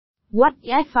What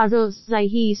is Father's Day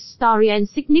History and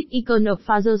Significance of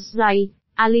Father's Day?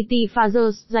 Ality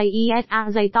Father's Day is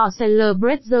a day to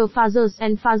celebrate the fathers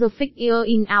and father figure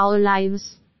in our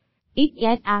lives. It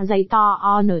is a day to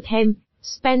honor them,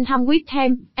 spend time with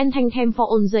them, and thank them for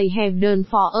all they have done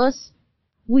for us.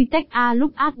 We take a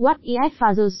look at what is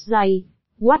Father's Day.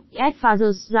 What is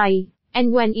Father's Day,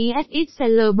 and when is it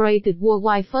celebrated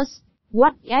worldwide first?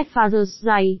 What is Father's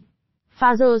Day?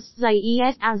 Father's Day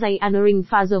is a day honoring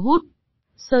fatherhood.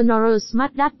 Sonorous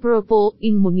made that propos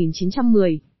in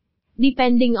 1910.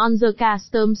 Depending on the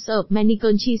customs of many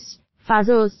countries,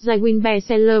 Father's Day will be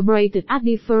celebrated at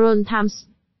different times.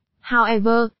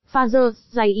 However, Father's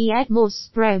Day is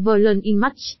most prevalent in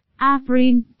March,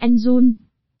 April, and June.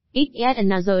 It is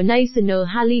another national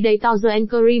holiday to the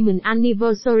encouragement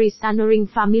anniversaries honoring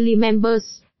family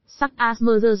members, such as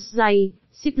Mother's Day,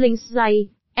 Siblings Day,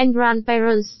 and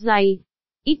Grandparents' Day.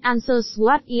 It answers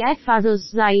what is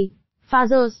Father's Day.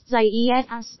 Father's Day is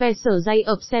a special day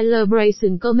of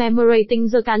celebration commemorating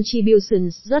the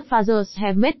contributions that fathers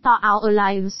have made to our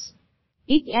lives.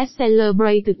 It is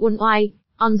celebrated worldwide,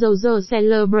 although the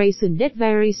celebration date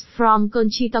varies from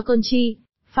country to country.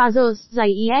 Father's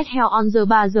Day is held on the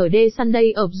birthday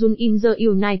Sunday of June in the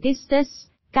United States,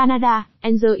 Canada,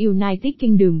 and the United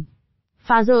Kingdom.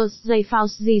 Father's Day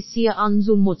falls this year on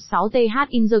June 16th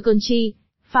in the country.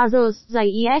 Father's Day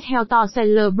is held to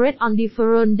celebrate on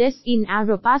different days in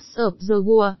other parts of the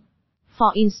world.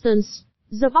 For instance,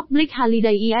 the public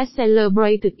holiday is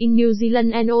celebrated in New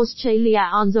Zealand and Australia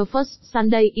on the first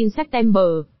Sunday in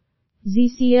September.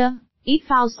 This year, it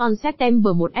falls on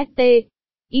September 1st.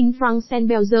 In France and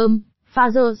Belgium,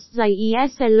 Father's Day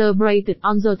is celebrated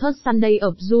on the third Sunday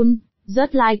of June,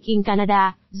 just like in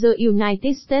Canada, the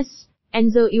United States,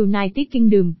 and the United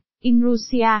Kingdom. In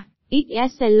Russia, it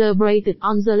is celebrated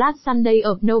on the last Sunday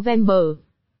of November.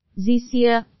 This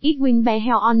year, it will be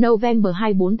held on November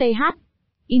 24th.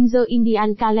 In the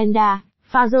Indian calendar,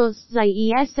 Father's Day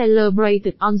is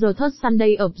celebrated on the third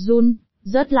Sunday of June,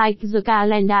 just like the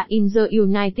calendar in the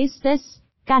United States,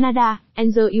 Canada,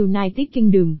 and the United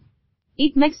Kingdom.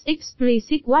 It makes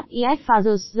explicit what is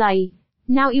Father's Day.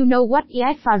 Now you know what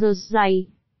is Father's Day.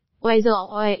 Whether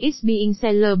it's being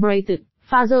celebrated,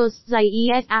 Father's Day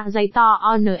is a day to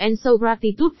honor and show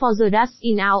gratitude for the dads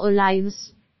in our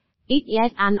lives. It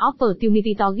is an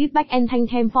opportunity to give back and thank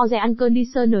them for their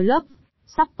unconditional love,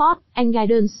 support, and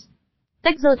guidance.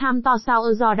 Take the time to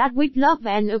shower your dad with love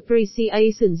and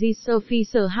appreciation this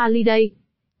official holiday.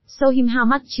 Show him how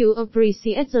much you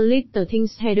appreciate the little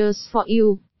things he does for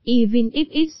you, even if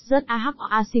it's just a hug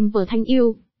or a simple thank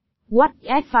you. What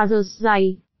is Father's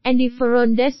Day? And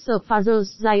different days of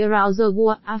Father's Day around the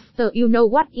world. After you know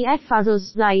what is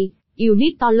Father's Day, you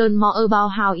need to learn more about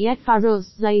how is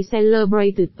Father's Day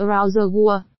celebrated around the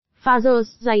world.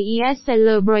 Father's Day is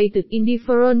celebrated in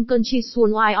different countries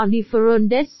worldwide on different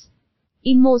days.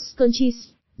 In most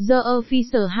countries, the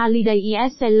official holiday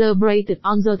is celebrated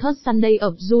on the third Sunday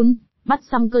of June, but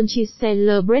some countries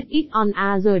celebrate it on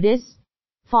other days.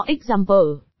 For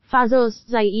example, Father's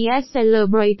Day is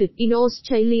celebrated in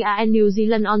Australia and New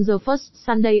Zealand on the first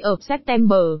Sunday of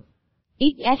September.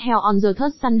 It is held on the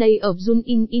third Sunday of June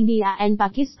in India and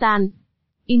Pakistan.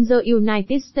 In the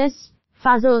United States,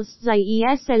 Father's Day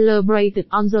is celebrated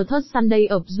on the third Sunday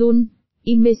of June.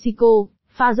 In Mexico,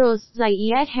 Father's Day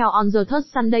is held on the third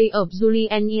Sunday of July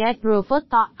and is referred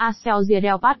to as El Día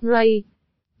del Padre.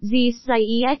 This day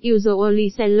is usually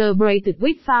celebrated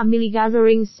with family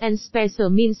gatherings and special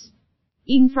meals.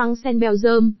 In France and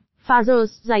Belgium,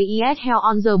 Father's Day is held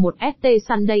on the 1st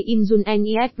Sunday in June and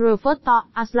is referred to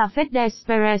as La Fête des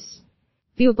Pères.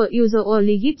 People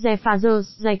usually give their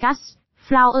Father's Day cards,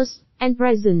 flowers, and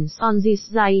presents on this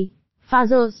day.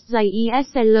 Father's Day is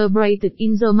celebrated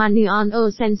in Germany on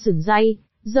Ascension Day,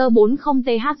 the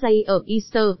 40th day of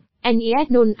Easter, and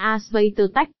is known as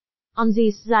Vatertag. On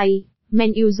this day,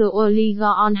 men usually go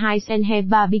on hikes and have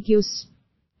barbecues.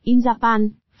 In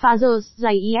Japan, Father's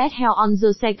Day is held on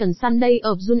the second Sunday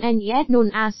of June and is known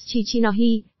as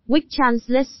Chichi-no-hi, which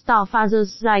translates to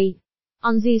Father's Day.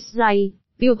 On this day,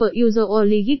 people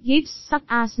usually give gifts such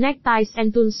as neckties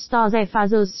and tools to their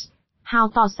fathers. How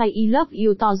to say I love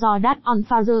you to your dad on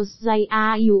Father's Day?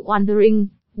 Are you wondering,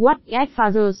 what is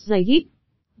Father's Day gift?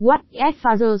 What is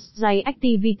Father's Day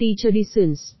activity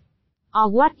traditions? Or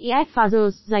what is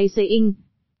Father's Day saying?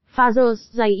 Father's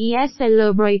Day is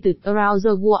celebrated around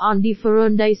the world on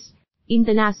different days.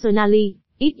 Internationally,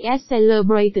 it is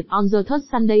celebrated on the third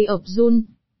Sunday of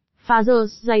June.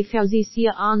 Father's Day fell this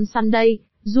year on Sunday,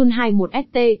 June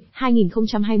 21st,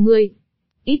 2020.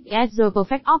 It is the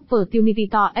perfect opportunity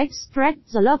to express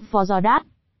the love for your dad.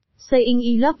 Saying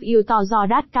I love you to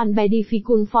that can be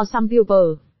difficult for some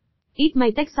people. It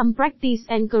may take some practice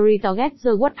and courage to get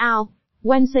the word out.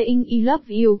 When saying I love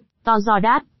you, to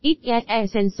that, it is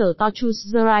essential to choose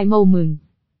the right moment.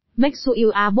 Make sure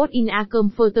you are both in a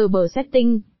comfortable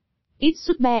setting. It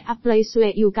should be a place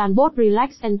where you can both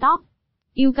relax and talk.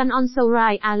 You can also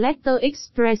write a letter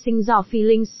expressing your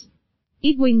feelings.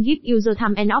 It will give you the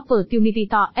time and opportunity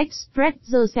to express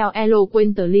yourself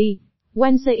eloquently.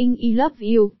 When saying I love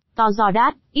you, to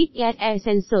that, it is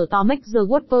essential to make the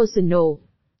word personal.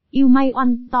 You may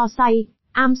want to say,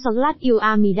 I'm so glad you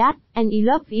are me that, and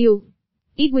I love you.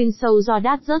 It will show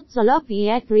that the love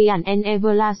is real and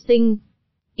everlasting.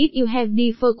 If you have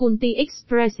difficulty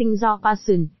expressing your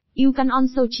passion, you can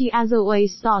also choose other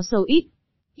ways to show it.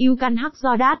 You can hug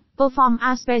that, perform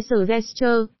a special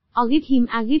gesture, or give him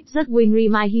a gift that will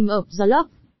remind him of the love.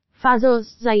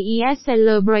 Father's Day is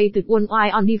celebrated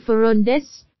worldwide on different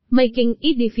days, making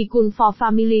it difficult for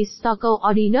families to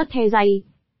coordinate their day.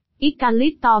 It can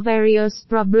lead to various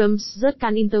problems that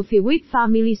can interfere with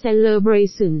family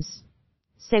celebrations.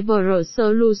 Several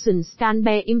solutions can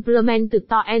be implemented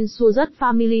to ensure that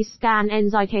families can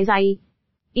enjoy their day.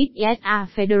 It is a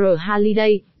federal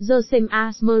holiday, the same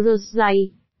as Mother's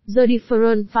Day. The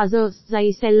different Father's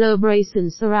Day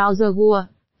celebrations around the world.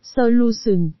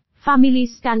 Solution: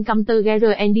 families can come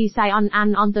together and decide on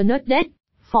an alternate date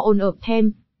for all of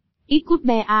them. It could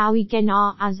be a weekend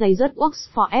or a day that works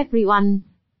for everyone.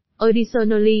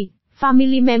 Additionally,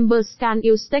 family members can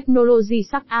use technology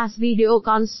such as video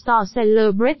calls to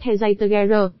celebrate their day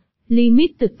together.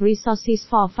 Limited resources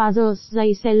for Father's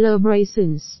Day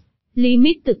celebrations.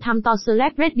 Limited time to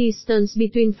celebrate distance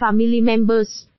between family members.